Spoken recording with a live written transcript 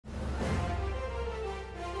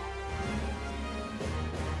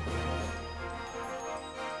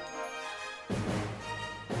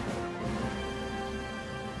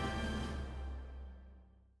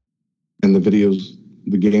And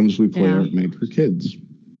the games we play aren't made for kids.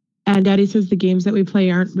 And Daddy says the games that we play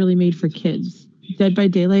aren't really made for kids. Dead by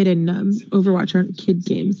Daylight and Overwatch aren't kid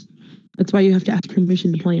games. That's why you have to ask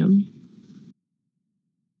permission to play them.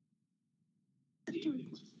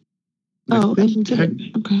 I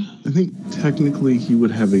think technically he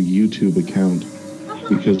would have a YouTube account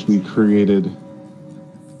because we created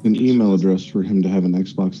an email address for him to have an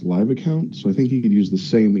Xbox Live account. So I think he could use the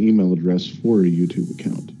same email address for a YouTube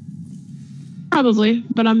account. Probably,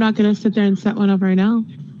 but I'm not going to sit there and set one up right now.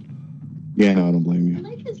 Yeah, no, I don't blame you. I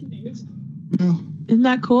like his nose. No. Isn't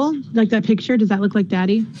that cool? Like that picture? Does that look like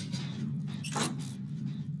Daddy?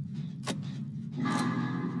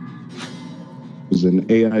 Is an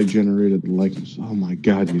AI generated likeness. Oh my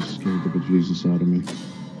God, you scared the bejesus out of me.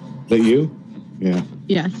 Is that you? Yeah.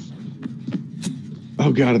 Yes.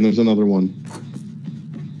 Oh God, and there's another one.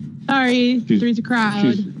 Sorry, three's a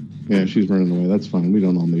crowd. She's running away. That's fine. We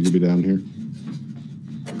don't all need to be down here.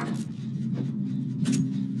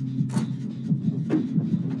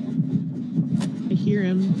 I hear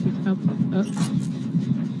him. Oh.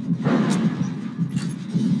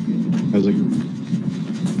 I was like,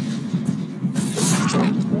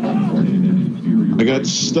 I got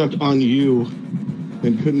stuck on you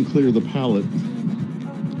and couldn't clear the pallet.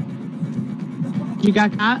 You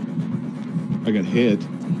got caught? I got hit.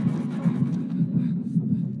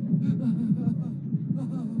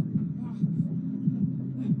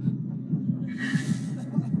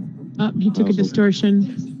 Oh, he took a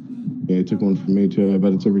distortion. Yeah, he took one from me too. I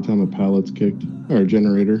bet it's every time a pallet's kicked. Or a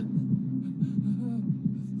generator.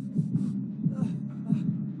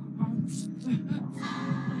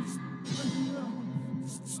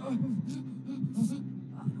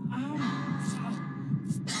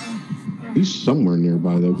 He's somewhere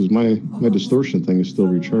nearby though, because my distortion thing is still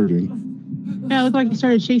recharging. Yeah, it looked like he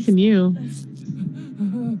started chasing you.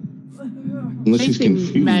 Unless he's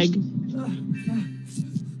confused. Meg.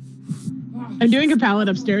 I'm doing a pallet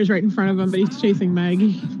upstairs right in front of him, but he's chasing Meg.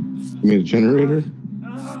 You mean a generator?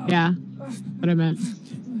 Yeah, what I meant.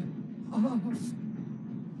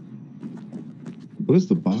 What is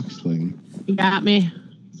the box thing? You got me.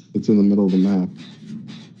 It's in the middle of the map.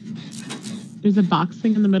 There's a box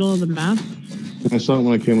thing in the middle of the map? I saw it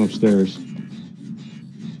when I came upstairs.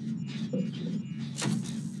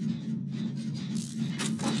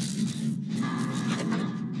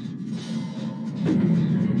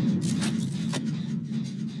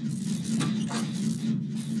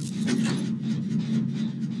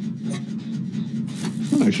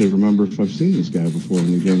 I should remember if I've seen this guy before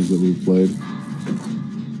in the games that we've played.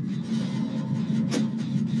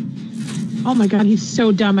 Oh my God, he's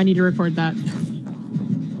so dumb. I need to record that.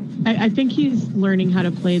 I think he's learning how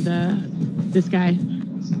to play this guy.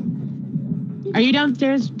 Are you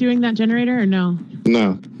downstairs doing that generator or no?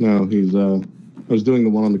 No, he's I was doing the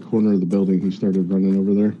one on the corner of the building. He started running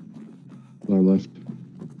over there. I left.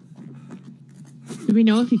 Do we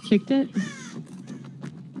know if he kicked it?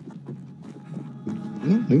 I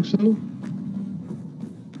don't think so.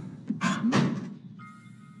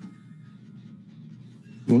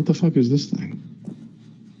 What the fuck is this thing?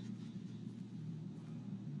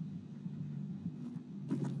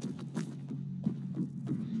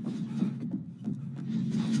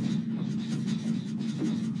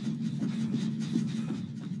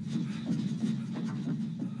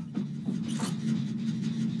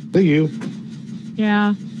 Thank you.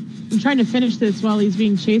 Yeah. I'm trying to finish this while he's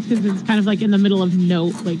being chased because it's kind of like in the middle of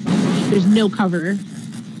there's no cover.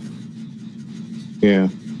 Yeah.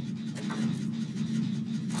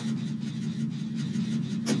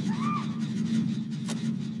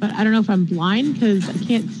 But I don't know if I'm blind because I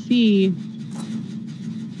can't see.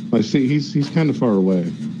 I see he's kind of far away.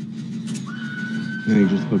 And he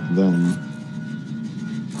just hooked them.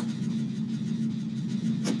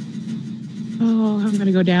 Oh, I'm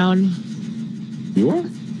gonna go down. You are?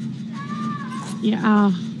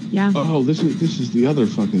 Yeah. Yeah. Oh, this is the other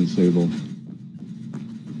fucking Sable.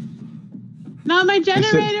 Not my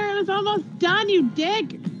generator. It was almost done, you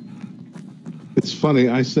dick. It's funny.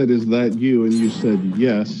 I said, "Is that you?" And you said,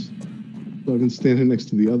 "Yes." So I've been standing next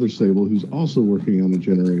to the other Sable, who's also working on a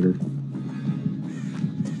generator.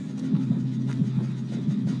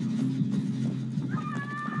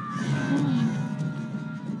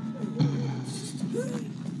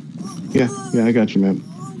 Yeah, I got you, man.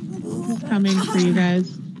 He's coming for you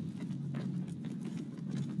guys.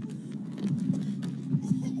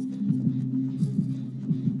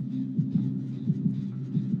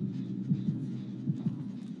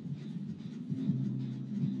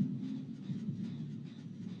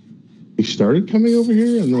 He started coming over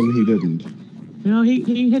here, and then he didn't. No,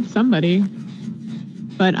 he hit somebody.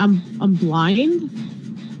 but I'm blind,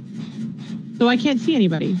 so I can't see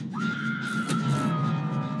anybody.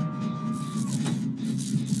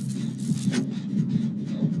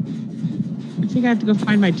 I think I have to go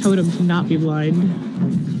find my totem to not be blind.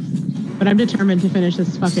 But I'm determined to finish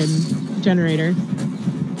this fucking generator.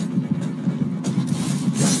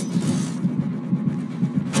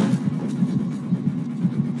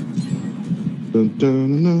 Dun,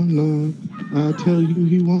 dun, dun, dun. I tell you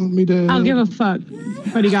he want me dead. I'll give a fuck.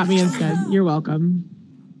 But he got me instead. You're welcome.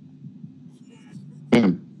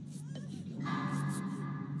 Bam.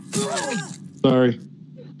 Sorry.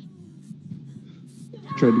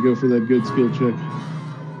 Tried to go for that good skill check.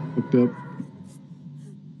 Hooked up.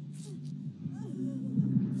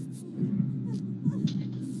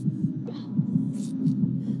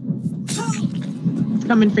 It's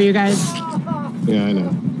coming for you guys. Yeah, I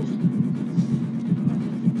know.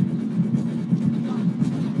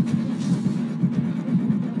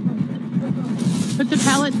 Put the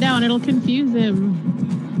pallet down, it'll confuse him.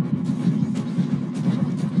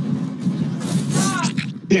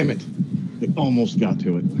 Damn it. It almost got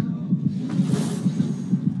to it.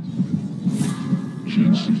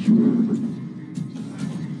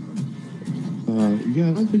 Yeah,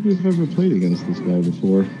 I don't think we've ever played against this guy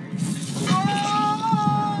before.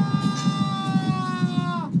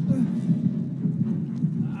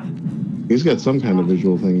 He's got some kind of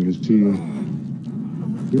visual thing because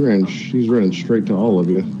he's running straight to all of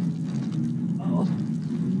you.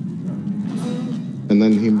 And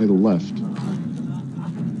then he made a left.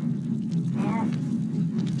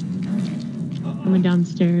 Coming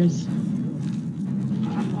downstairs.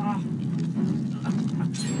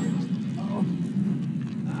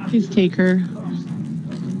 Please take her.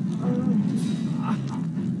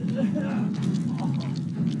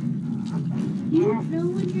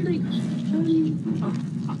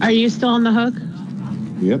 Are you still on the hook?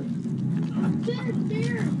 Yep.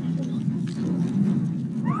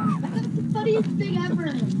 That's the funniest thing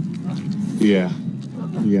ever. Yeah.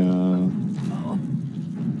 Yeah.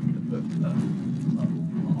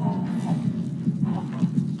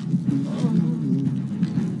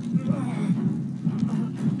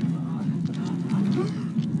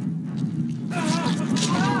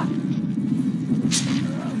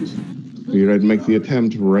 You tried to make the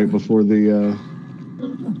attempt right before the.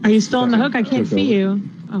 Are you still on the hook? I can't see you.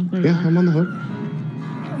 Oh, there you Yeah, are. I'm on the hook.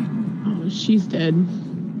 Oh, she's dead.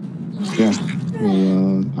 Yeah.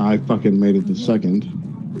 Well, I fucking made it to second.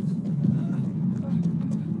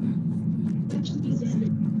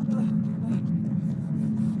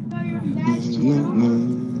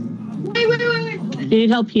 Wait. Do you need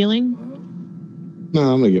help healing? No,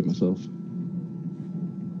 I'm gonna get myself.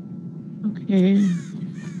 Okay.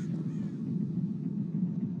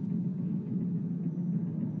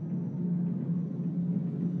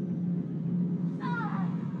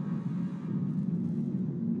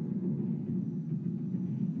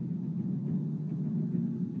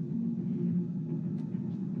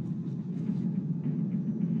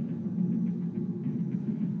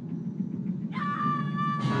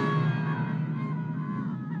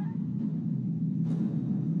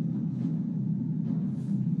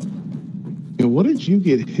 Yeah, what did you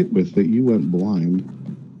get hit with that you went blind?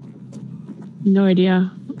 No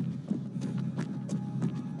idea.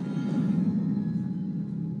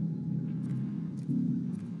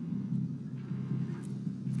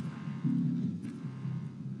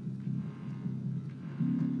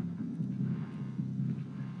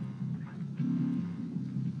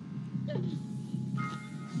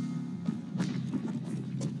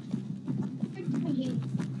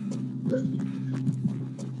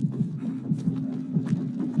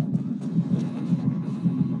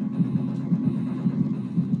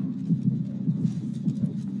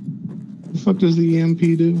 What the fuck does the EMP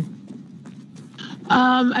do?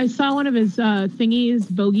 I saw one of his thingies,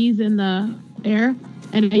 bogeys in the air,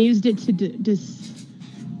 and I used it to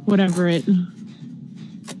whatever it.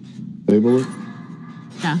 Disable it?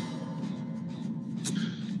 Yeah.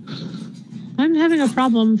 I'm having a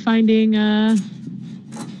problem finding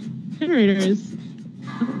generators.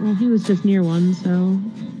 Well, he was just near one, so.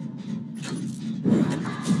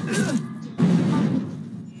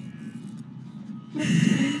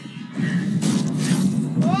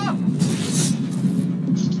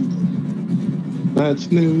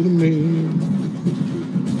 That's new to me.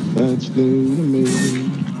 That's new to me.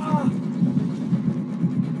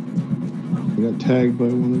 I got tagged by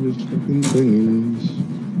one of his fucking thingies.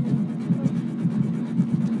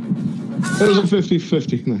 It was a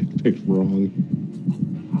 50-50 and I picked wrong.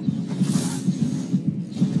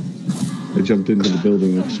 I jumped into the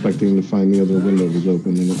building expecting to find the other window was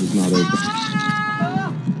open and it was not open.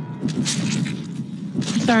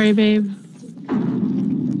 Sorry, babe.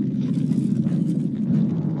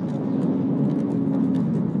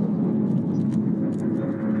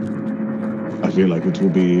 I feel like it will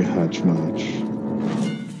be a hatch match.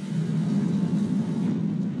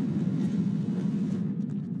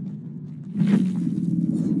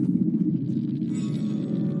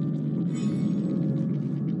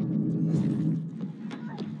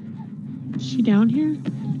 Is she down here?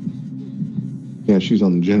 Yeah, she's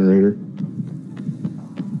on the generator.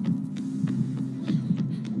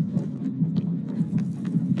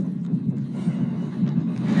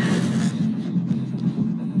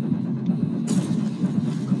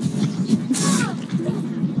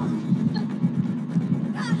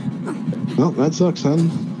 Well, that sucks, son.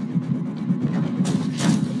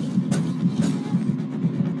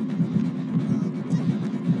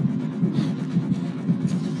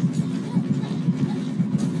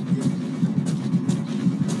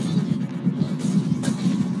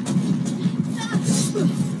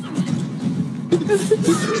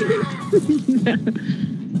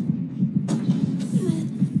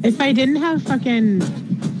 If I didn't have fucking...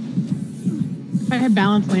 If I had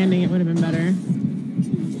balanced landing, it would have been better.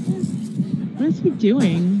 What is he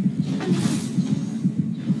doing?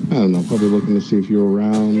 I don't know, probably looking to see if you're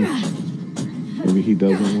around. Maybe he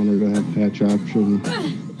doesn't want her to have patch option.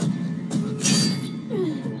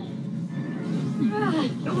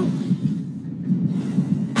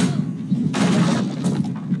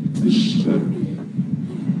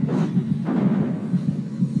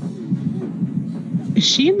 Is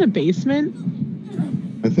she in the basement?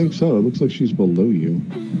 I think so. It looks like she's below you.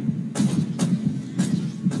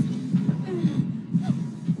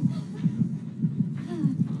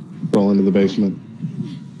 Crawl into the basement.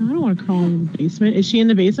 I don't want to crawl in the basement. Is she in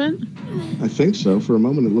the basement? I think so. For a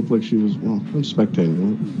moment, it looked like she was. Well, I'm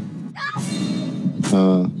spectating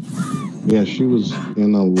it. Yeah, she was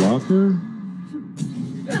in a locker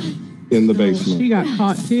in the basement. She got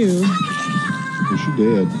caught too. And she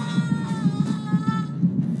did.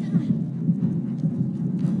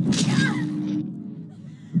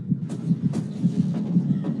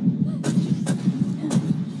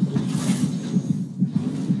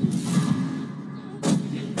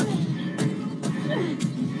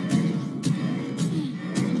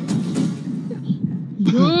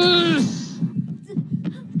 Yes!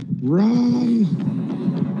 Run!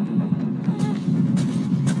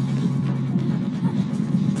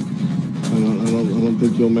 I don't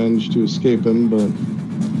think you'll manage to escape him, but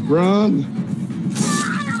run!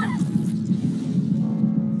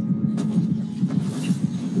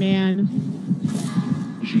 Man.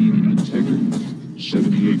 Gene integrity,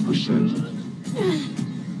 78%.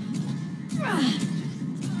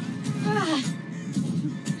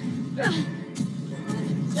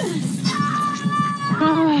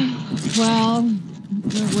 Well,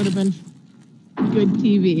 that would have been good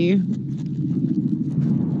TV.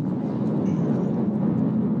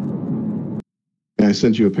 Yeah, I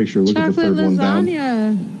sent you a picture. Look at the third one down.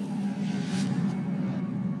 Lasagna.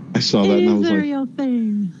 I saw that It and I is was a like, real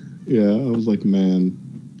thing. yeah, I was like, man,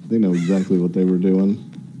 they know exactly what they were doing.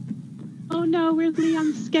 Oh no, where's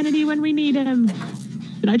Leon Kennedy when we need him?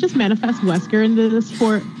 Did I just manifest Wesker into this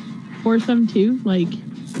foursome too? Like,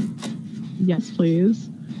 yes, please.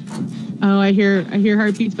 Oh, I hear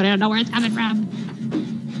heartbeats, but I don't know where it's coming from.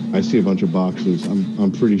 I see a bunch of boxes.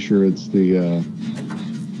 I'm pretty sure it's the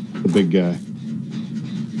big guy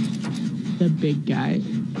The big guy.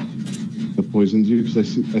 that poisons you. Because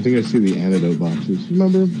I think I see the antidote boxes.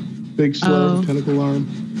 Remember, big slug, tentacle arm.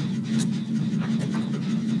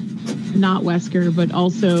 Not Wesker, but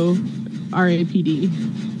also RAPD.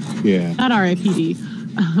 Yeah. Not RAPD.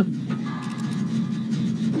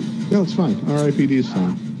 No, it's fine. RIPD is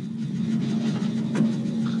fine.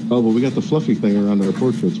 Oh, but we got the fluffy thing around our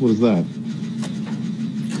portraits. What is that?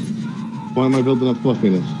 Why am I building up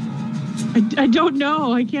fluffiness? I don't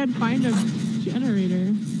know. I can't find a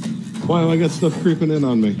generator. Why do I got stuff creeping in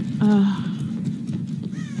on me?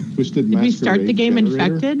 Twisted Did we start the game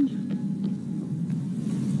generator? infected?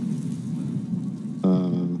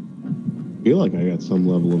 I feel like I got some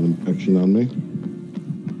level of infection on me.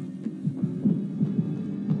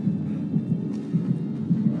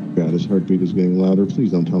 God, his heartbeat is getting louder.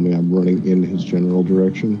 Please don't tell me I'm running in his general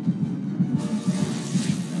direction.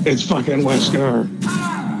 It's fucking Wesker!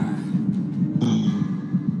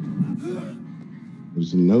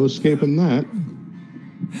 There's no escaping that.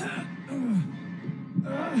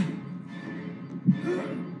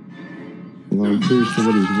 Well, I'm curious to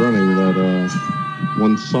what he's running. That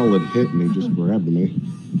one solid hit and he just grabbed me.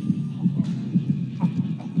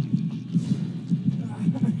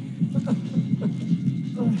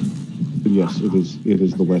 Did Yes, it is. It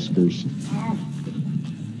is the Weskers.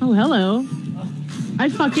 Oh, hello. I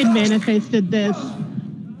fucking manifested this.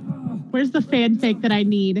 Where's the fanfic that I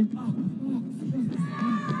need?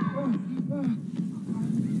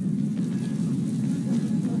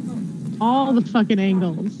 All the fucking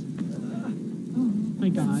angles. Oh my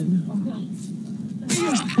god.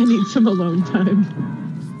 I need some alone time.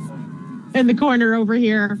 In the corner over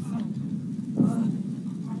here.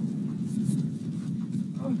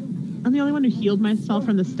 I'm the only one who healed myself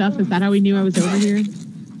from the stuff. Is that how he knew I was over here?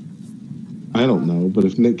 I don't know, but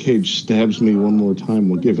if Nick Cage stabs me one more time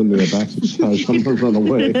while giving me a back massage, I'm gonna run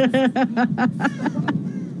away.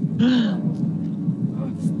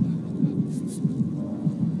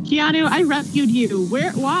 Keanu, I rescued you.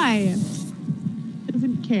 Where? Why?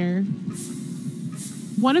 Doesn't care.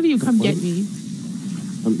 One of you come get me.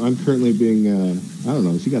 I'm currently being, I don't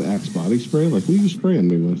know, has he got Axe body spray? Like, what are you spraying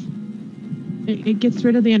me with? It gets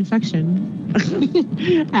rid of the infection.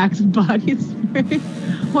 Axe body spray.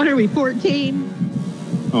 What are we, 14?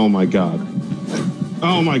 Oh my god.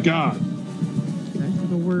 Oh my god. That's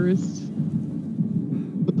the worst.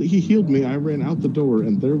 But he healed me, I ran out the door,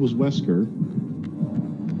 and there was Wesker.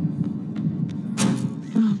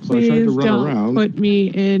 Oh, So I tried to run don't around. Put me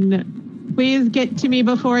in. Please get to me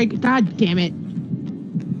before I. God damn it.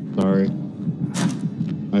 Sorry.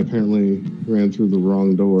 I apparently ran through the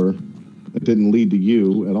wrong door. It didn't lead to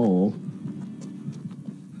you at all.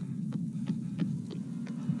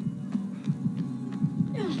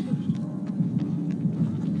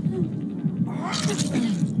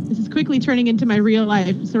 This is quickly turning into my real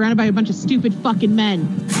life, surrounded by a bunch of stupid fucking men.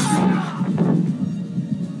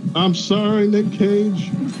 I'm sorry, Nick Cage.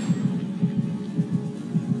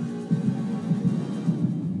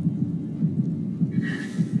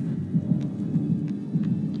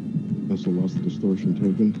 Also lost the distortion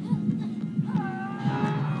token.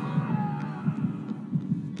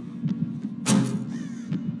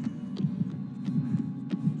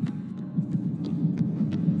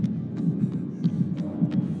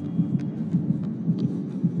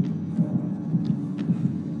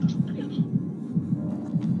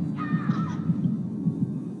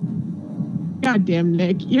 God damn,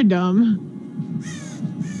 Nick, you're dumb.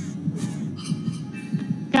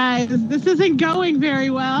 Guys, this isn't going very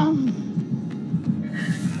well.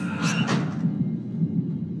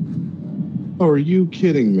 Oh, are you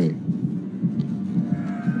kidding me?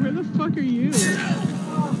 Where the fuck are you?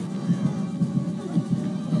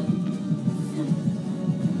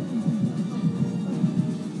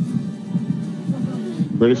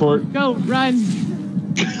 Ready for it? Go, run.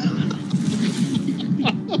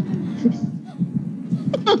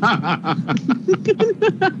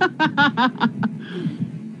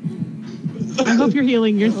 I hope you're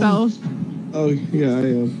healing yourself. Oh, yeah, I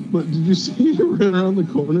am. But did you see you ran around the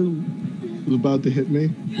corner? It was about to hit me,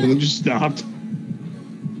 and then just stopped.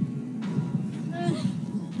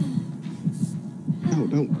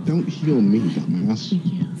 No, don't heal me, dumbass. Thank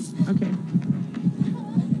you. Okay.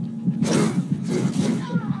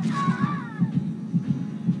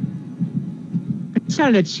 I got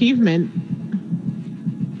an achievement.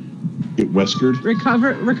 Get Weskered?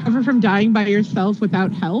 Recover from dying by yourself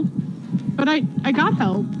without help. But I got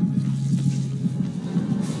help.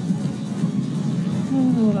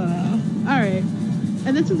 All right.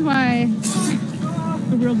 And this is why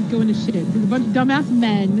the world is going to shit. There's a bunch of dumbass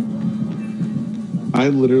men I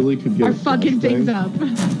literally could get are fucking things up.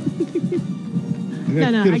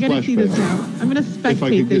 No, I gotta see this now. I'm gonna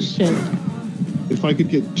spectate this shit. If I could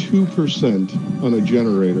get 2% on a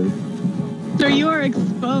generator. So you are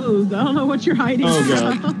exposed. I don't know what you're hiding from.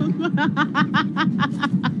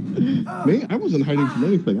 Me? I wasn't hiding from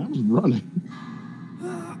anything. I was running.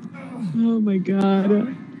 Oh my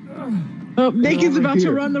god. Oh, Nick is about to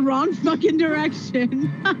run the wrong fucking direction.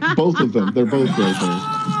 Both of them. They're both right there.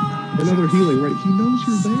 Another healing, right? He knows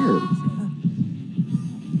you're there.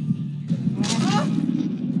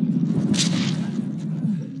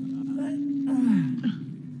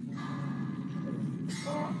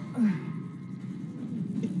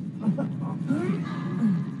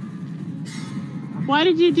 Why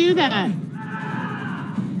did you do that?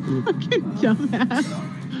 Fucking dumbass.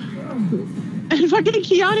 And fucking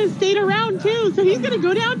Keanu stayed around too, so he's gonna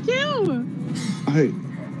go down too.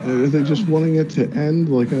 Are they just wanting it to end?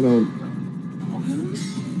 Like, I don't.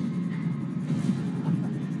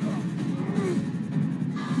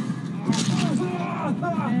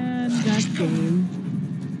 And that's game.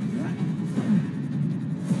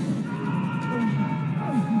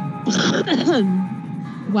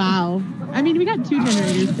 Wow. I mean, we got 2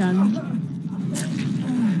 generators done.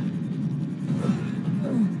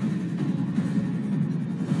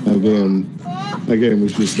 That game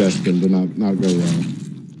was just destined to not go well.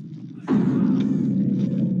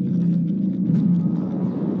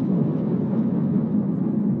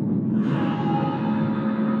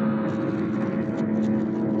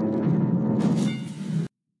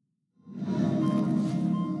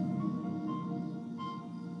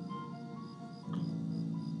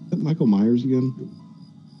 Is that Michael Myers again?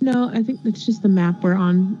 No, I think it's just the map we're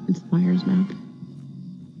on. It's Myers map.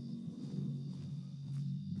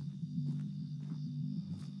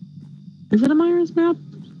 Is it a Myers map?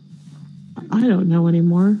 I don't know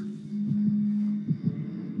anymore.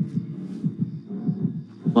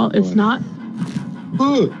 Well, it's not.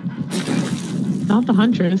 Not the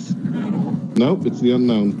Huntress. Nope, it's the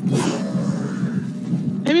unknown.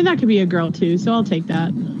 I mean, that could be a girl too, so I'll take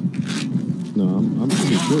that. No, I'm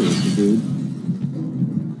pretty sure it's a dude.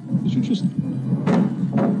 Did you just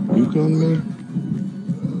nuke on me?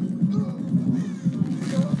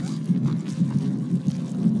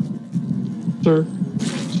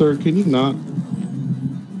 Sir, can you not?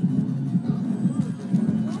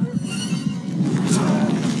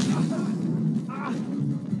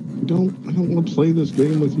 I don't want to play this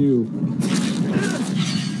game with you.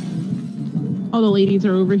 All the ladies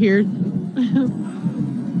are over here.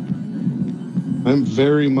 I'm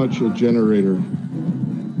very much a generator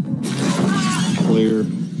player.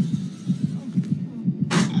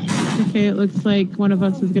 Okay, it looks like one of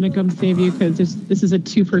us is going to come save you because this is a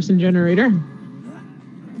two-person generator.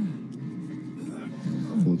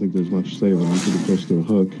 I don't think there's much saving. I'm pretty close to a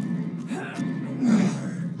hook.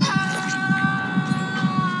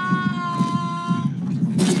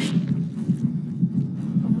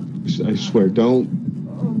 I swear, don't.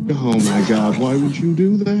 Oh my God, why would you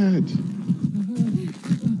do that?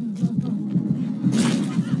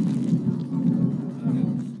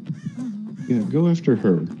 Yeah, go after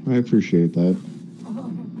her. I appreciate that.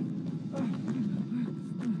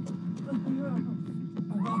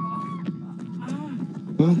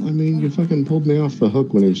 Well, I mean, you fucking pulled me off the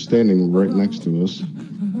hook when he was standing right next to us.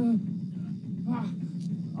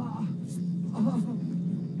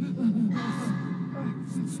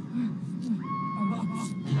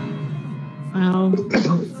 Wow.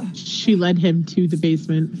 She led him to the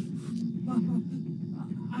basement.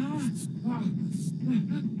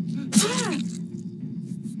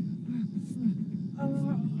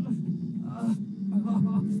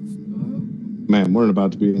 Man, we're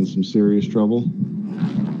about to be in some serious trouble.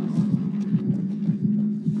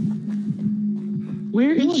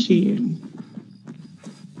 Where is she?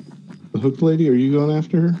 The hook lady, are you going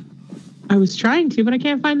after her? I was trying to, but I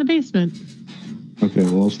can't find the basement. Okay,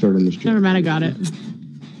 well, I'll start on this. Never mind, I got it.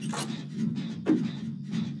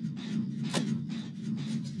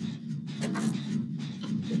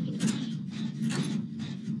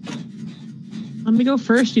 Let me go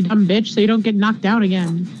first, you dumb bitch, so you don't get knocked down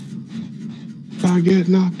again. I get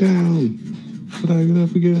knocked down, but I get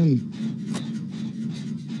up again.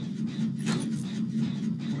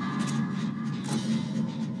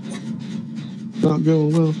 Not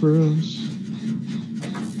going well for us.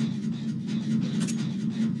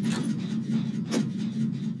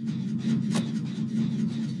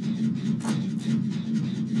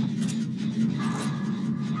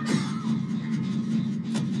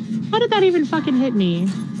 How did that even fucking hit me?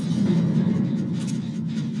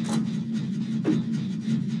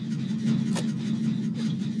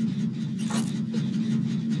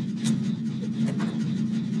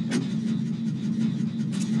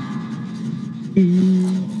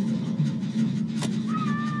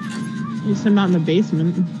 At least I'm not in the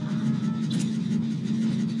basement.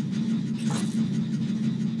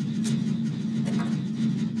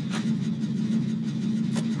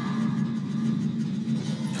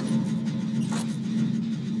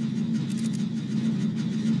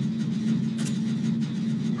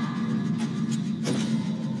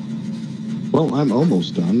 Well, I'm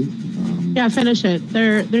almost done. Yeah, finish it.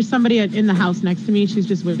 There's somebody in the house next to me. She's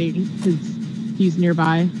just waiting because he's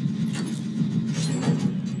nearby.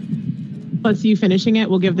 Plus, you finishing it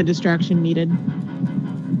will give the distraction needed.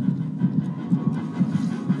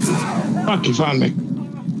 Fuck, you found me.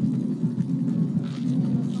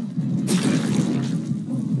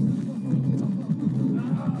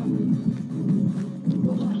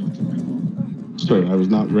 Sir, I was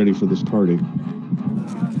not ready for this party.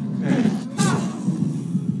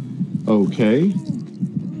 Okay.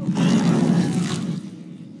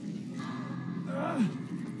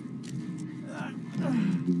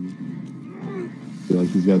 Feel like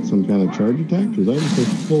he's got some kind of charge attack? Because I was at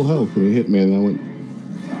full health when he hit me and I went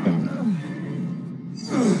down.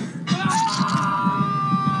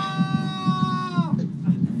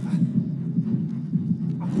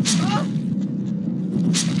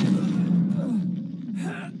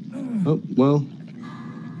 Oh, well,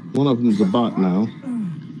 one of them's a bot now.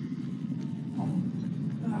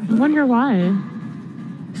 I wonder why.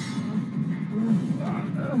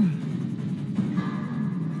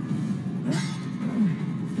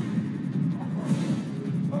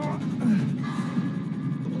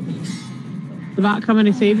 The bot coming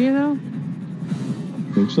to save you, though?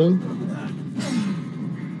 Think so?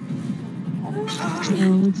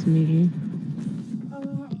 Oh, it's me.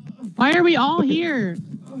 Why are we all here?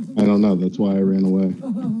 I don't know. That's why I ran away.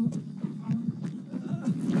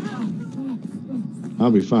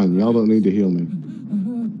 I'll be fine. Y'all don't need to heal me.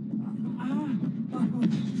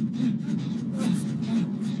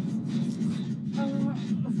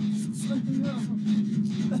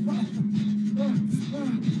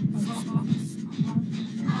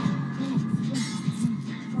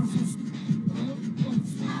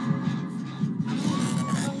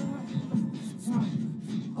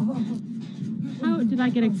 How did I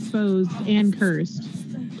get exposed and cursed?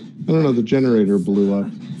 I don't know. The generator blew up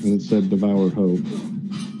and it said devoured hope.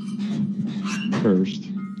 Cursed.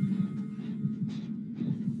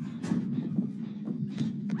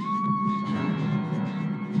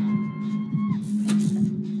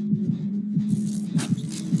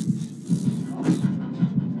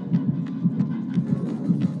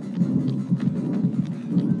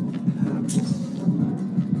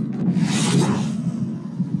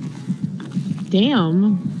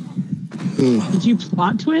 Damn. Did you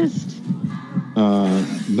plot twist?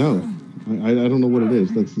 No. I don't know what it is.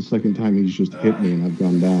 That's the second time he's just hit me and I've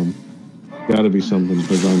gone down. Gotta be something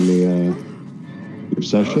because I'm the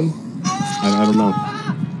obsession. I don't know.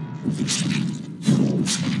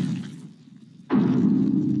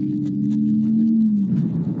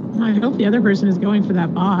 I hope the other person is going for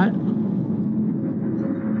that bot.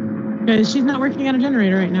 Because she's not working on a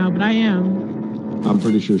generator right now, but I am. I'm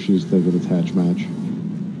pretty sure she's thinking it's hatch match.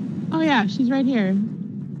 Oh yeah, she's right here.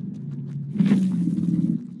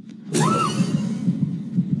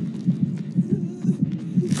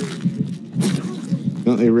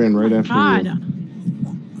 No, they ran right after God. you.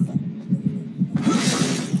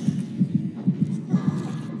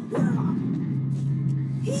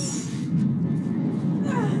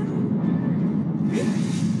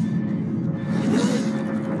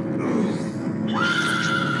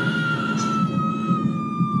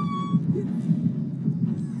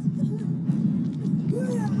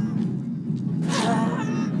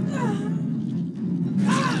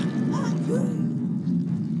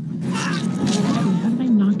 How did I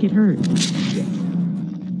not get hurt?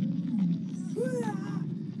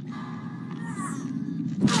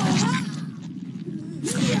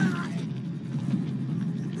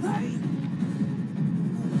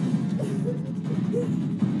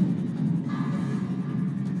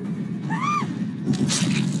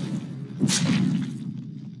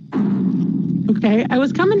 Okay, I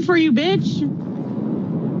was coming for you, bitch.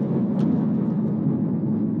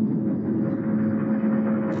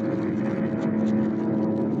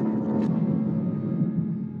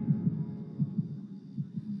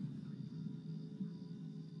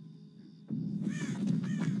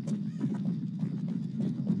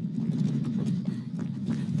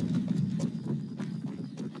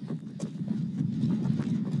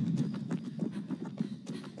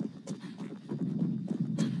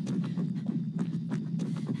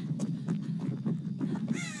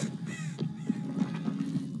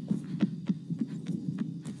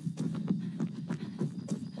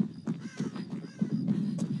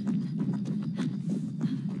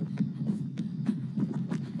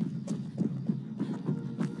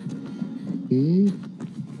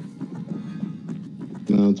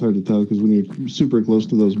 No, it's hard to tell because when you're super close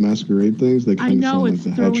to those masquerade things, they kind of sound like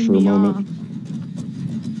the hatch for a moment. Off.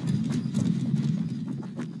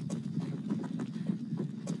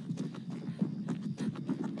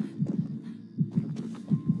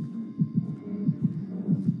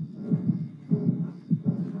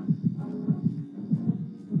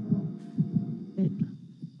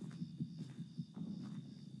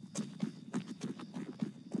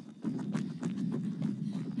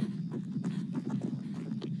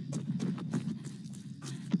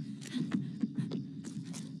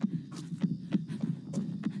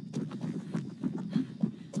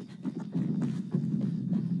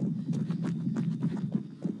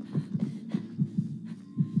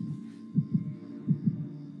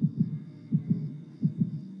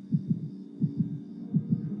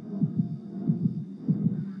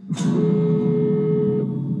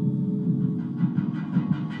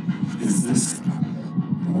 Is this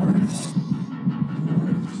yours?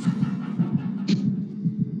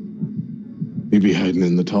 Maybe hiding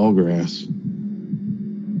in the tall grass.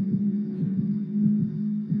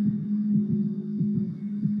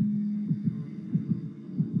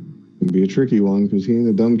 gonna be a tricky one because he ain't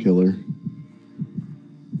a dumb killer.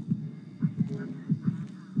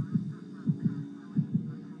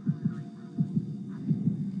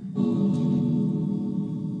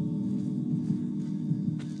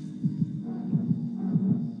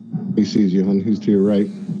 He sees you, hon. He's to your right.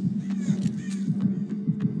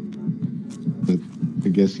 I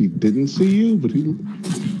guess he didn't see you, but he...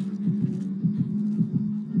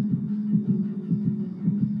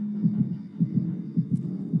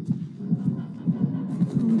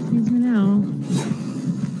 Sees me now.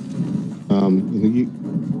 I think he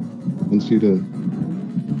wants you to...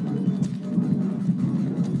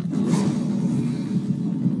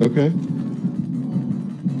 Okay.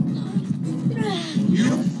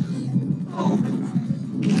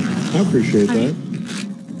 I appreciate that.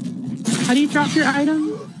 How do you drop your item?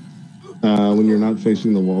 When you're not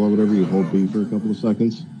facing the wall or whatever, you hold B for a couple of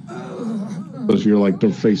seconds. So if you're like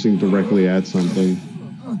facing directly at something,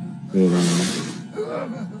 it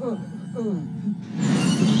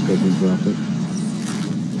just doesn't drop it.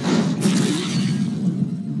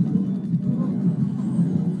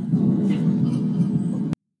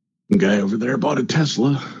 The guy over there bought a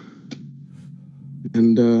Tesla,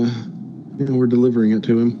 and we're delivering it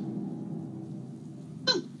to him.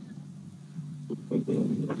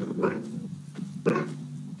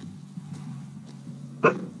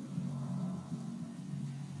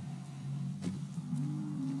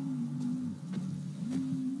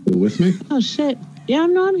 You with me? Oh shit! Yeah,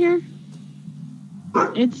 I'm here.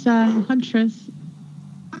 It's Huntress.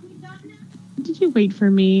 Did you wait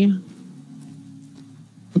for me?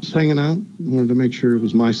 I was hanging out. I wanted to make sure it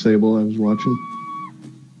was my Sable I was watching.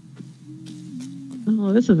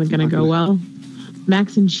 Oh, this isn't gonna go well.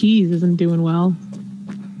 Max and Cheese isn't doing well.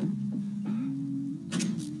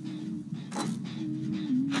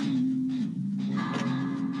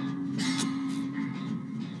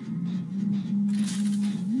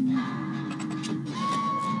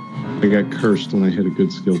 I got cursed when I hit a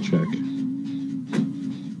good skill check. I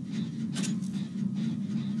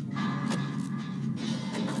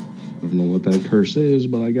don't know what that curse is,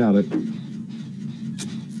 but I got it.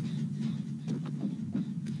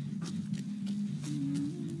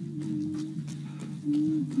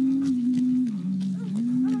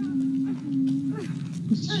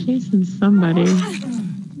 He's chasing somebody.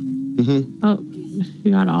 Mm-hmm. Oh, he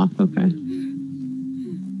got off. Okay.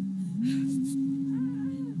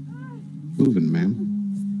 Moving, ma'am.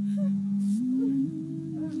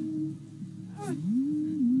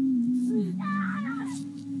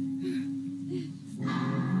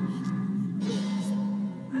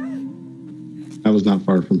 I was not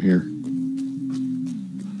far from here.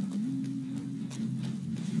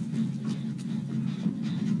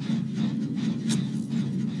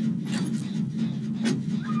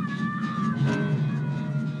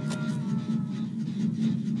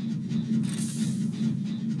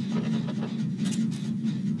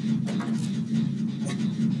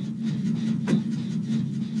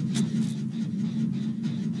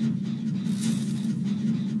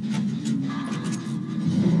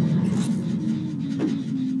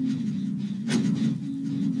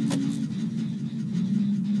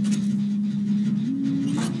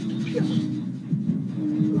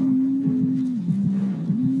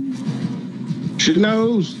 She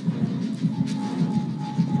knows.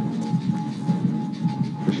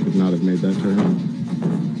 I should not have made that turn.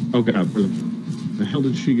 Oh God, where the hell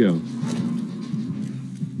did she go?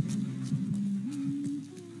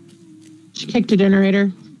 She kicked a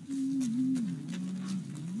generator.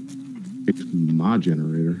 It's my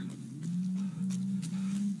generator.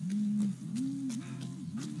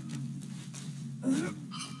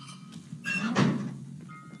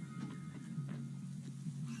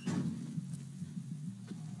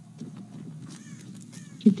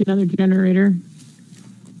 Kicked another generator.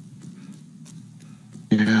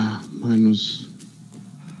 Yeah, mine was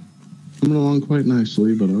coming along quite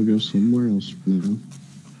nicely, but I'll go somewhere else for now.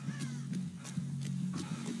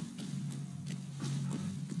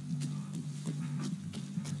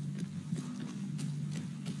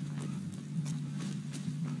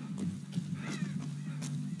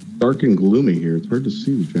 Dark and gloomy here. It's hard to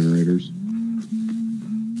see the generators.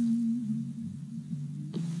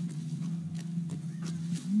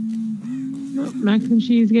 Oh, Max and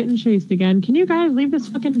Cheese getting chased again. Can you guys leave this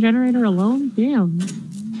fucking generator alone? Damn.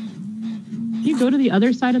 Can you go to the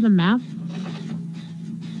other side of the map?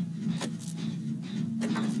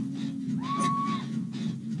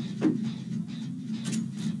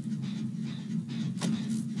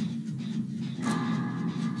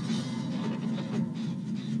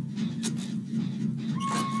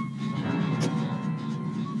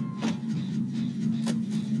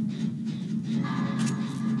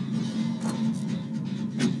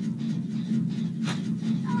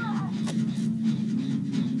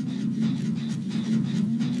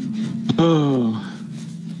 Oh,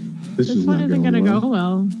 this is one not isn't going gonna well. go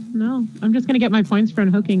well. No, I'm just gonna get my points for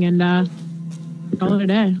unhooking and call it a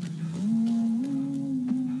day.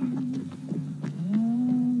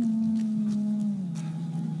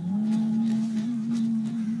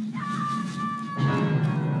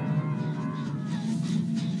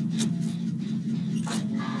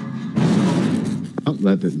 Oh,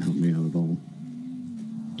 that didn't help me out at all.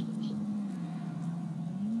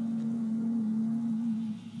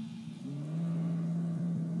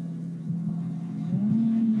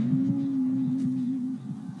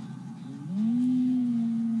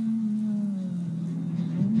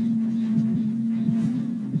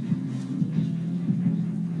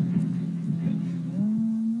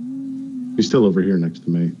 She's still over here next to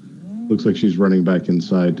me. Looks like she's running back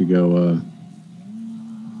inside to go,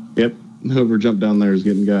 Yep, whoever jumped down there is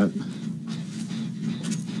getting got.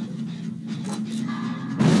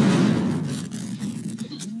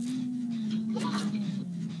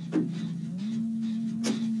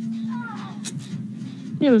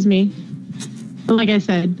 It was me. But like I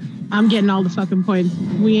said, I'm getting all the fucking points.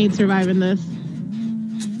 We ain't surviving this.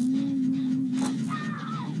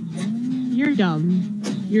 You're dumb.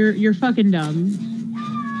 You're fucking dumb.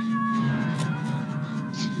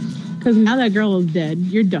 Because now that girl is dead.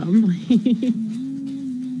 You're dumb.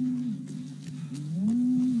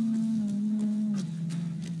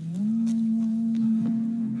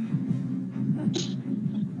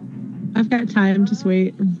 I've got time. Just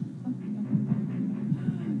wait.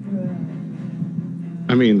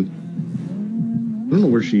 I mean, I don't know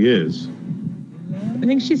where she is. I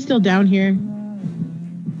think she's still down here.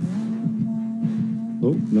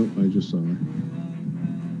 Oh, nope, I just saw her.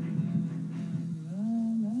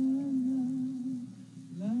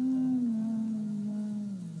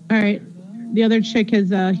 All right. The other chick has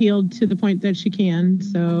healed to the point that she can,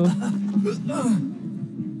 so...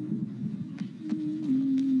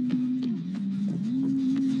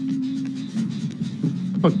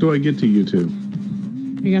 Fuck do I get to you two?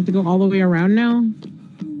 You have to go all the way around now?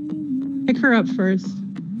 Pick her up first.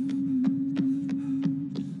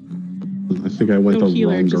 I think I went the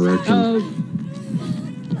wrong direction.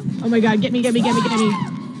 Oh my god, get me. That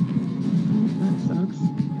sucks.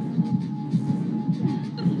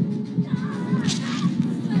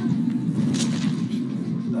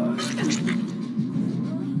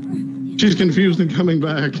 She's confused and coming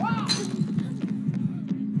back.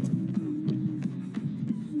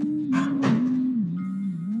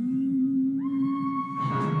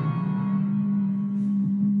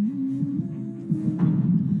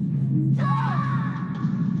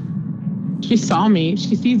 She saw me.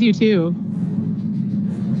 She sees you too.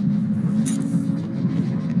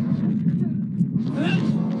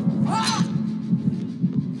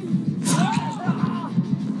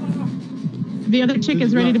 The other chick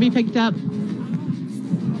is ready to be picked up.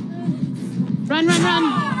 Run!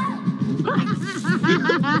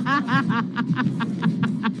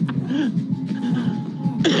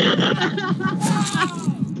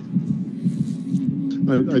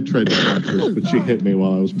 I tried to catch her, but she hit me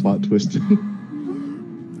while I was plot twisting.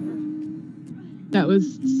 That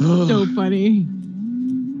was so funny.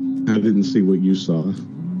 I didn't see what you saw.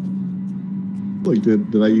 Like,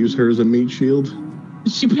 did I use her as a meat shield?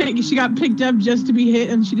 She got picked up just to be hit,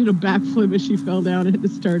 and she did a backflip as she fell down and had to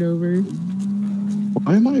start over.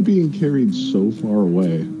 Why am I being carried so far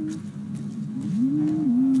away?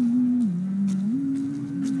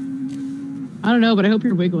 I don't know, but I hope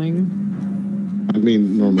you're wiggling. I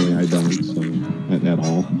mean, normally I don't, so at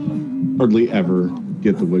all. Hardly ever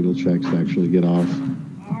get the wiggle checks to actually get off.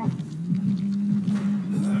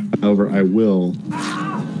 However, I will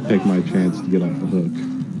take my chance to get off the hook.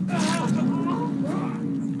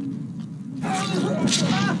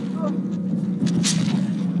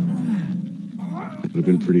 It would have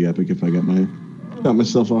been pretty epic if I got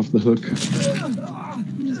myself off the hook.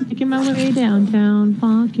 Just making my way downtown,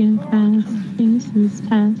 walking fast, faces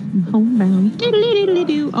past, and homebound.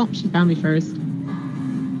 Doodly-doodly-doo. Oh, she found me first.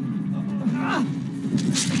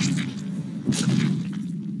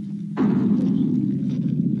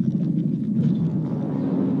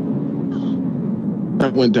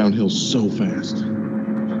 That went downhill so fast.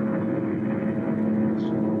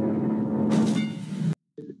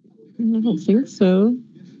 I don't think so.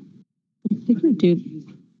 I think we do.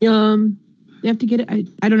 They have to get it.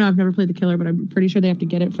 I don't know. I've never played the killer, but I'm pretty sure they have to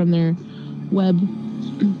get it from their web.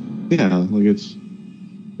 Yeah, like it's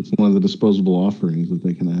one of the disposable offerings that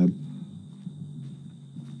they can add.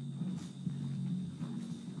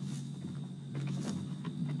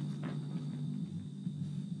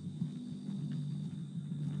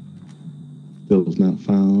 Bill's not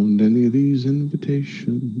found any of these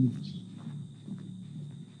invitations.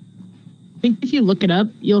 think if you look it up,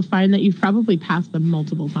 you'll find that you've probably passed them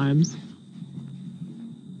multiple times.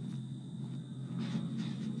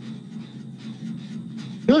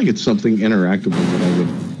 I feel like it's something interactable that I would...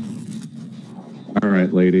 All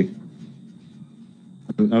right, lady.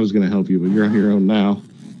 I was going to help you, but you're on your own now.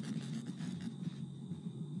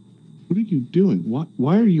 What are you doing?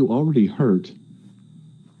 Why are you already hurt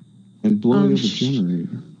and blowing up a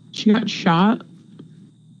generator? She got shot.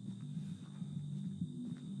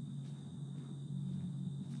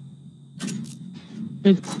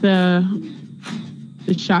 It's the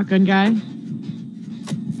shotgun guy.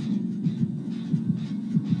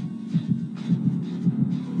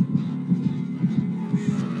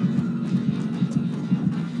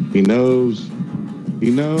 He knows. He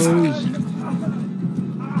knows.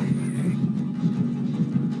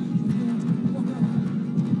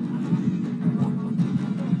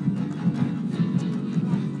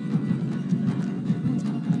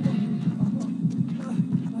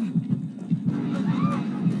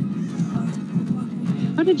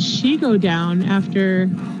 How did she go down after?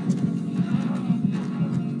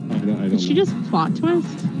 I don't Did she know. just plot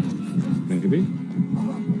twist? Maybe.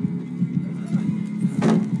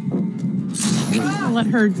 I'm gonna let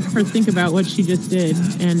her think about what she just did,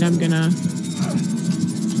 and I'm gonna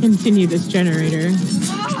continue this generator.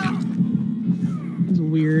 It's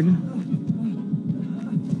weird.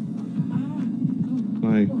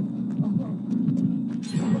 Why?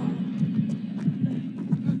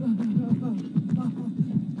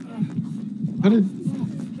 How did...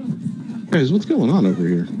 Guys, what's going on over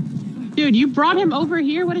here? Dude, you brought him over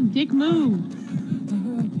here? What a dick move.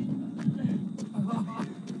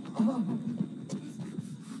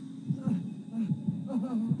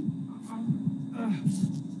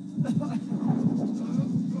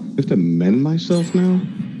 I have to mend myself now?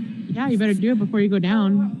 Yeah, you better do it before you go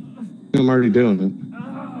down. I'm already doing it.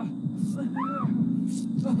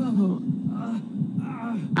 Oh.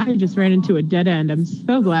 I just ran into a dead end. I'm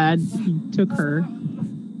so glad he took her.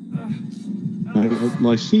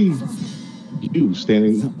 I see you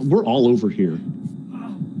standing... We're all over here.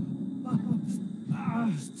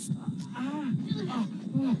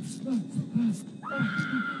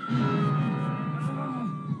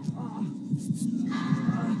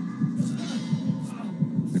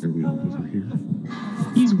 There we go, over here.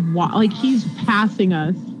 He's passing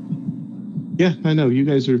us. Yeah, I know. You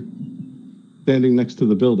guys are standing next to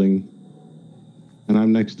the building, and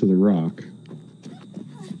I'm next to the rock.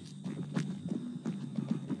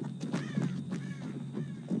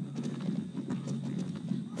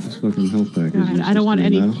 This fucking health pack is God, I don't want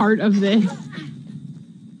any part of this.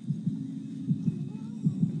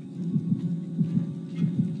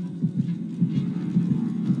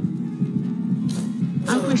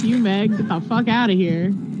 I'm with you, Meg. Get the fuck out of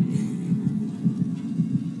here.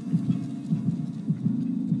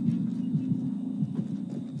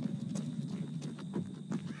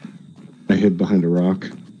 I hid behind a rock.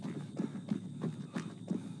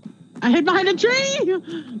 I hid behind a tree!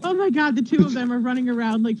 Oh my god, the two of them are running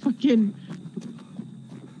around like fucking...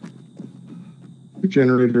 A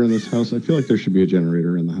generator in this house? I feel like there should be a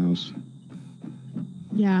generator in the house.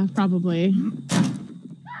 Yeah, probably.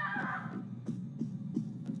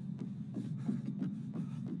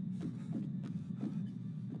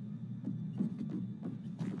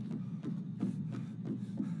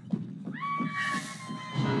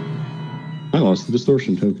 I lost the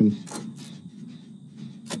distortion token.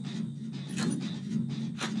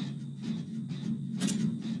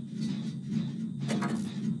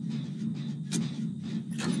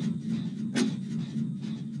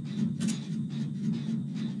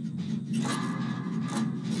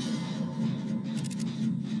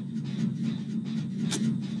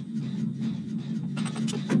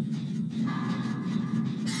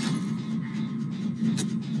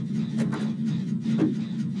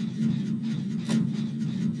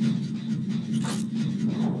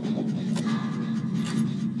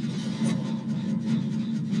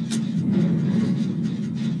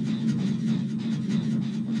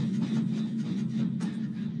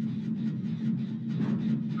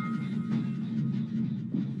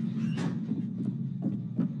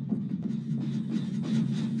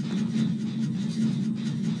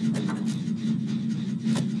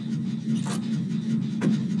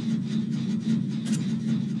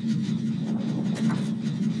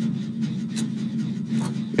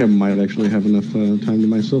 I might actually have enough time to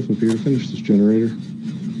myself up here to finish this generator.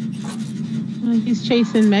 Well, he's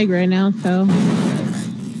chasing Meg right now, so...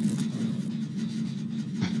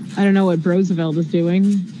 I don't know what Roosevelt is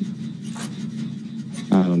doing.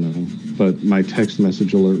 I don't know, but my text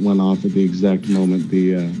message alert went off at the exact moment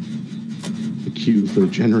the cue for the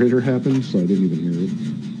generator happened, so I didn't even hear it.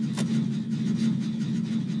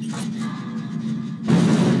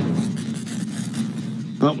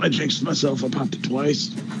 Oh, I jinxed myself. I popped it twice.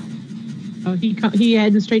 Oh, he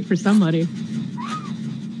heading straight for somebody.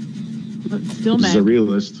 But still This mad. is a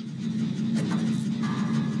realist.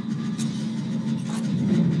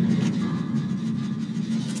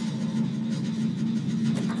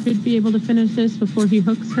 Should be able to finish this before he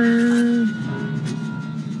hooks her.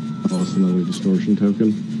 Oh, it's another distortion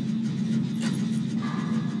token.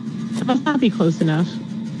 That must not be close enough.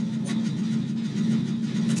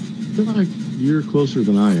 I feel like you're closer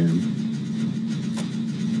than I am.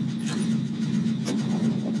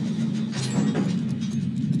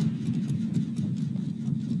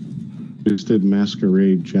 Just did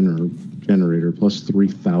Masquerade generator plus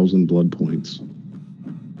 3,000 blood points.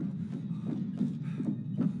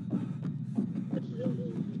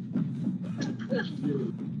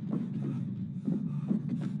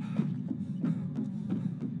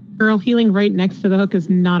 Girl, healing right next to the hook is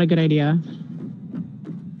not a good idea.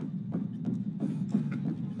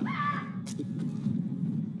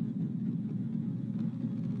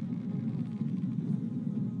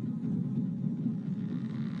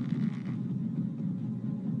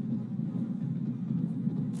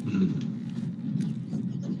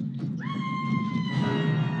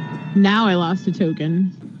 Now I lost a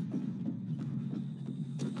token.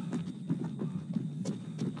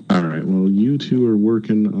 All right, well, you two are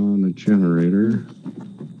working on a generator.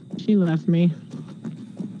 She left me.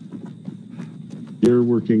 You're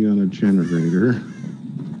working on a generator.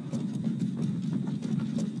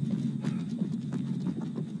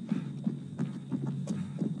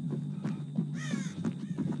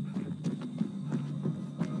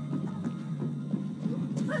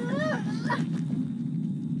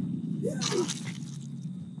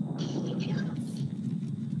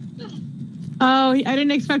 Oh, I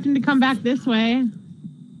didn't expect him to come back this way.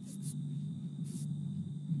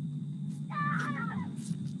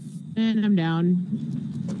 And I'm down.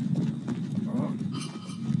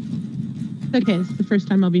 It's okay, it's the first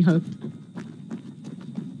time I'll be hooked.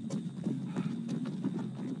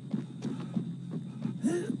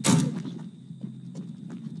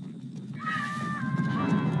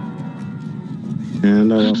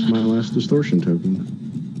 And I lost my last distortion token.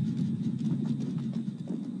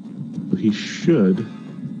 But he should.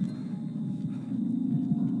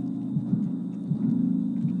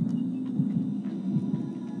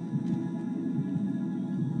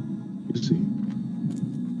 Let's see.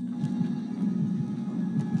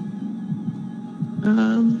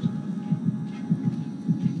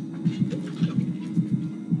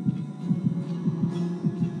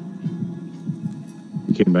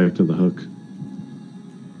 He came back to the hook.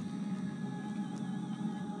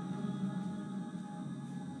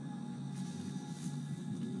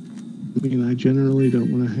 I mean, I generally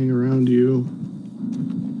don't want to hang around you.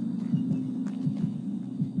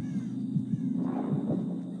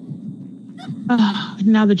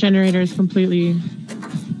 Now the generator is completely...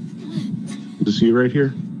 Is he right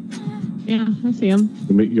here? Yeah, I see him.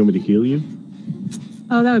 You want me to heal you?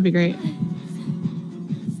 Oh, that would be great.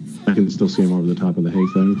 I can still see him over the top of the hay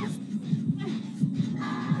thing.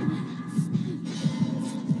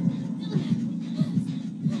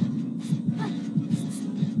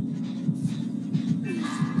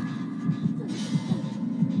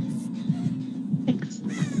 Thanks.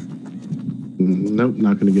 Nope,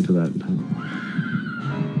 not going to get to that in time.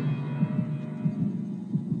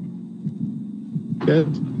 Good.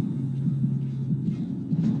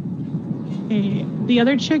 Okay. The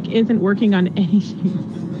other chick isn't working on anything.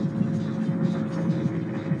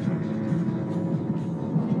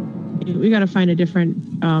 Okay, we gotta find a different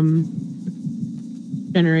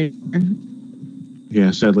generator.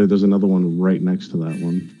 Yeah, sadly, there's another one right next to that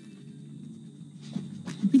one.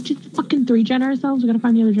 We just fucking 3-gen ourselves. We gotta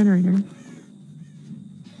find the other generator.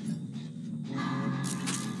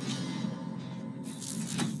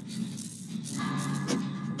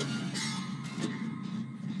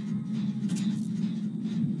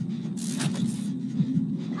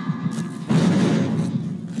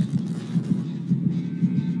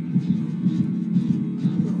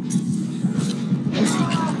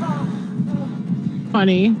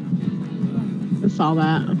 Funny. I saw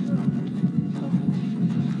that.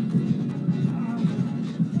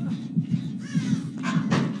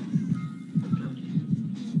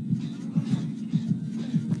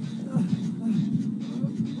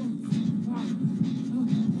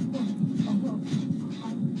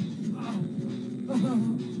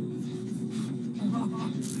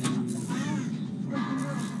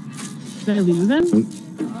 Did I lose him?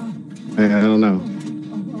 I don't know.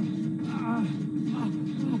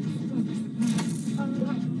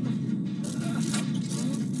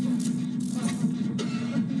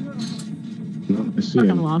 see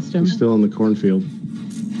fucking him. lost him. He's still in the cornfield.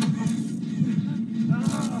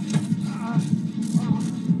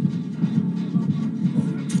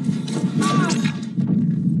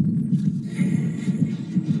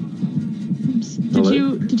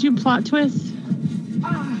 Did you plot twist?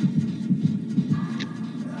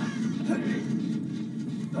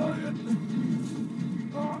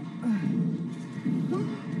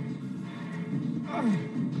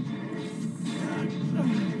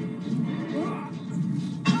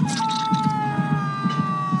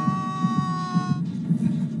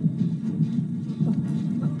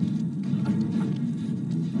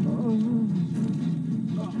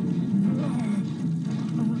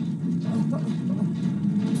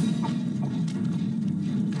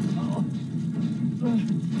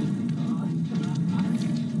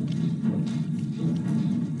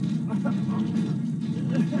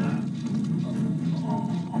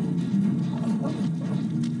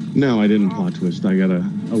 No, I didn't plot twist. I got a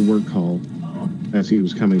work call as he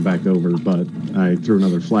was coming back over, but I threw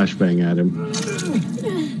another flashbang at him.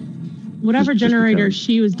 Whatever Just generator because.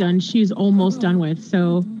 she was done, she's almost done with.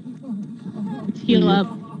 So let's heal Yeah.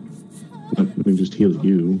 up. Let me just heal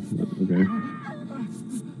you. Okay.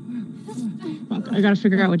 Fuck, I gotta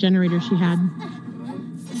figure out what generator she had.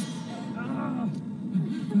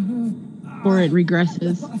 Or it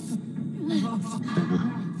regresses.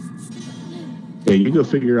 Yeah, you go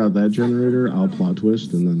figure out that generator. I'll plot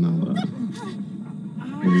twist, and then I'll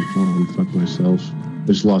fuck myself. I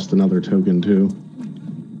just lost another token too.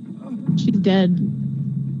 She's dead.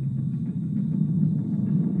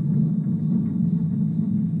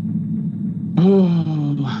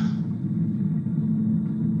 Oh,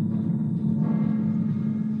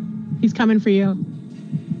 He's coming for you.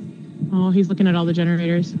 Oh, he's looking at all the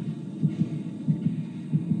generators.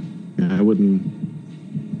 yeah, I wouldn't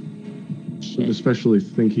Shit. especially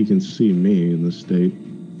think he can see me in this state.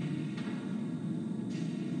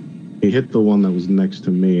 He hit the one that was next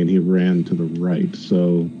to me, and he ran to the right.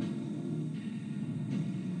 So.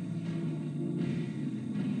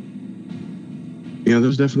 Yeah,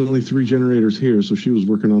 there's definitely 3 generators here, so she was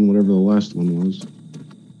working on whatever the last one was.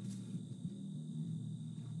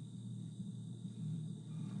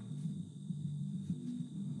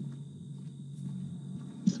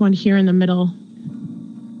 This one here in the middle.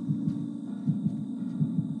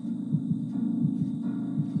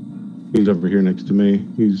 He's over here next to me.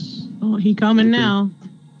 Oh, he coming Okay. now.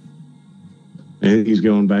 And he's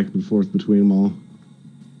going back and forth between them all.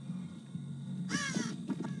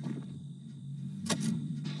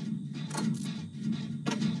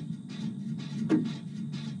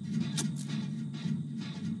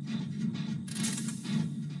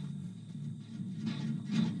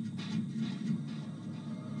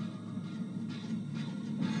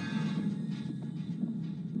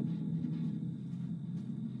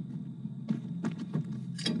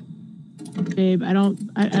 Babe,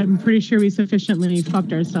 I'm pretty sure we sufficiently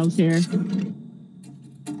fucked ourselves here.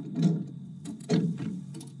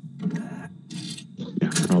 Yeah,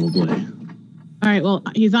 probably. All right, well,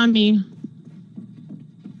 he's on me.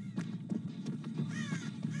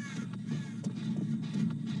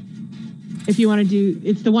 If you want to do,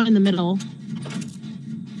 it's the one in the middle.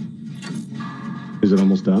 Is it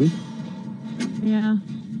almost done? Yeah.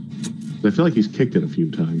 I feel like he's kicked it a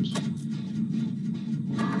few times.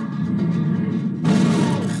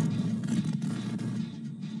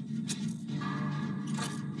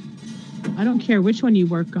 I don't care which one you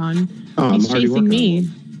work on. Oh, He's I'm already chasing working me. on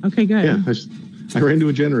it. Okay, good. Yeah, I ran to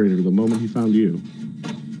a generator the moment he found you.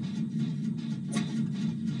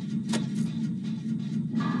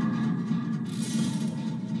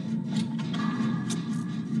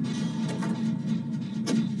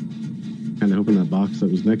 Kind of hoping that box that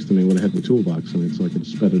was next to me would have had the toolbox in it so I could have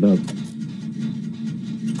sped it up.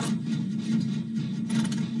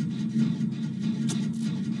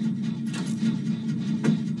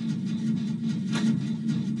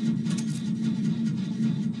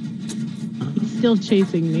 He's still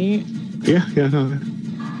chasing me. Yeah, no.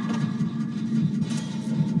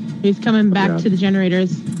 He's coming back Yeah. to the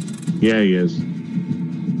generators. Yeah, he is.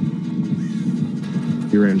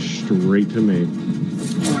 He ran straight to me.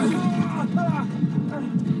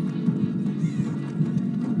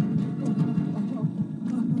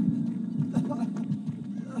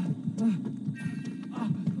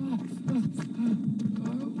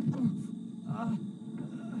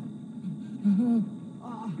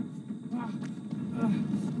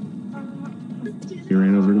 He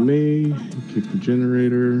ran over to me, kicked the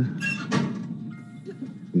generator,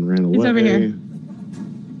 and ran away. He's over here.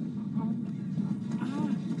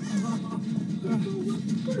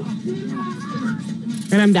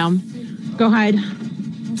 And I'm down. Go hide.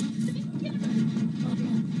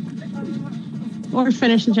 Or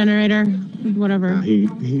finish the generator. Whatever.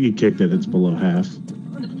 He kicked it. It's below half.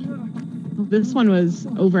 This one was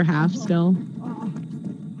over half still.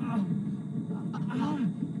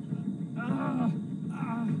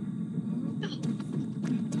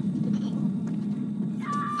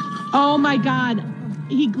 Oh my god.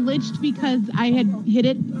 He glitched because I had hit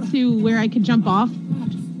it to where I could jump off.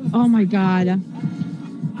 Oh my god.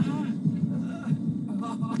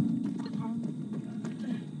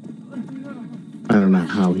 I don't know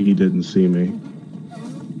how he didn't see me.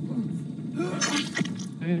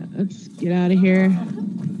 Alright, let's get out of here.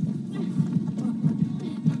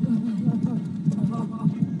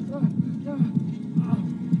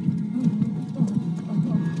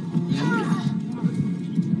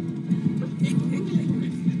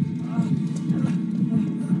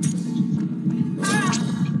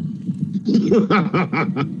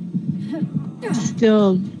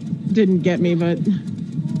 Still didn't get me, but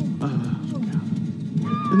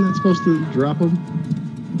Isn't that supposed to drop him?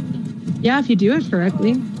 yeah, if you do it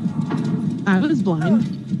correctly. I was blind.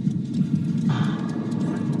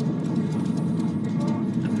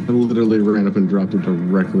 I literally ran up and dropped it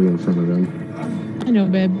directly in front of him. I know,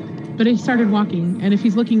 babe. But he started walking, and if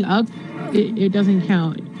he's looking up, it doesn't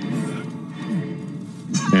count.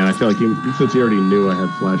 And I feel like since he already knew I had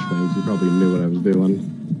flashbangs, he probably knew what I was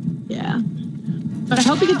doing. Yeah. But I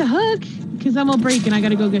hope you get the hook, because then we'll break and I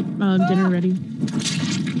gotta go get dinner ready.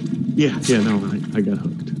 Yeah, no, I got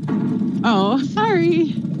hooked. Oh,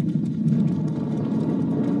 sorry.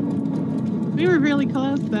 We were really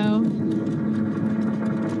close, though.